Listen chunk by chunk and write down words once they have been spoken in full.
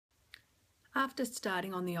After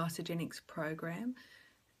starting on the Isagenix program,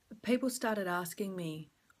 people started asking me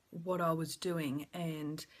what I was doing,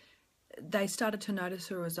 and they started to notice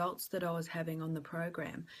the results that I was having on the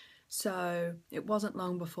program. So it wasn't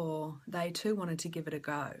long before they too wanted to give it a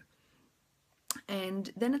go.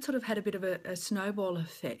 And then it sort of had a bit of a snowball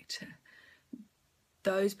effect.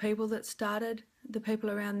 Those people that started, the people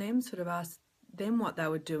around them sort of asked them what they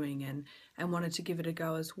were doing and wanted to give it a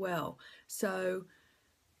go as well. So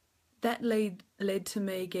that led to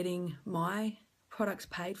me getting my products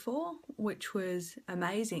paid for, which was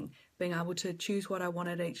amazing, being able to choose what I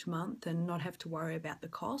wanted each month and not have to worry about the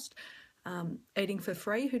cost. Eating for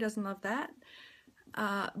free, who doesn't love that?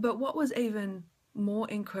 But what was even more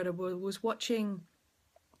incredible was watching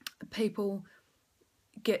people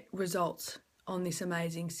get results on this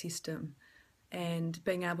amazing system and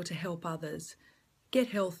being able to help others get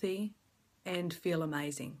healthy and feel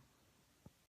amazing.